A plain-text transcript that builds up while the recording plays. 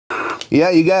Yeah,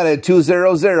 you got it.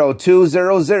 200,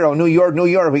 200, New York, New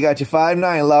York. We got you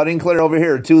 5-9, loud and clear over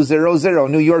here. 200,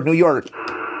 New York, New York.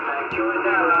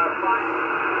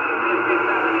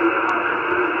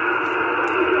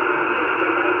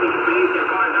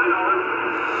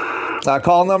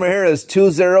 Call number here is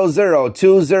 200,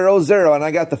 200, and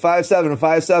I got the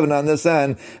 5757 on this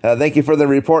end. Thank you for the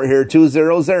report here,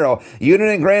 200.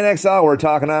 Uniden Grant XL, we're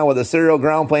talking on with a serial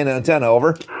ground plane antenna,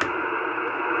 over.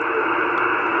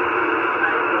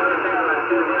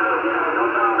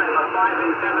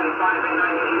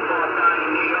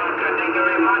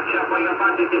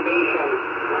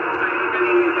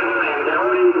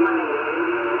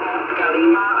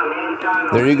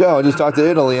 There you go. I just talked to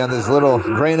Italy on this little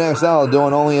Grant XL,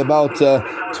 doing only about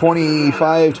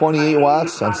 25, 28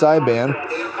 watts on sideband.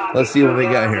 Let's see what we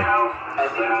got here.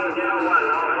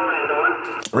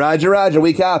 Roger, roger.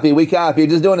 We copy, we copy.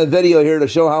 Just doing a video here to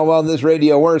show how well this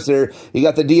radio works here. You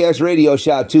got the DX Radio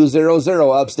Shop, 200,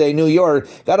 upstate New York.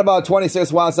 Got about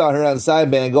 26 watts out here on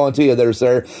sideband going to you there,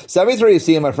 sir. 73,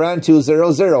 see you, my friend,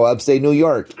 200, upstate New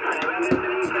York.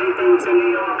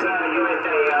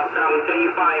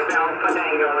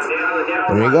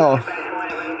 There you go.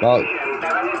 Well,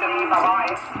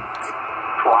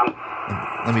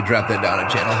 let me drop that down a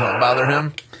channel so I don't bother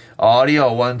him.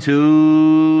 Audio, 1,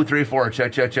 2, 3, 4.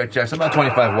 Check, check, check, check. So about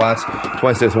 25 watts,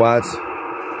 26 watts.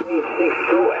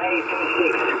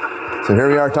 So here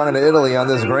we are talking to Italy on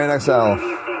this Grant XL.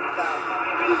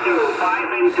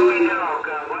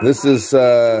 This is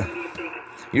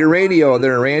your radio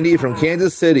there, Randy, from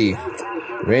Kansas City.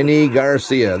 Randy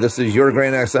Garcia. This is your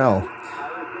Grant XL.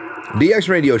 DX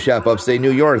Radio Shop, upstate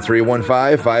New York,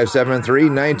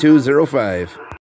 315-573-9205.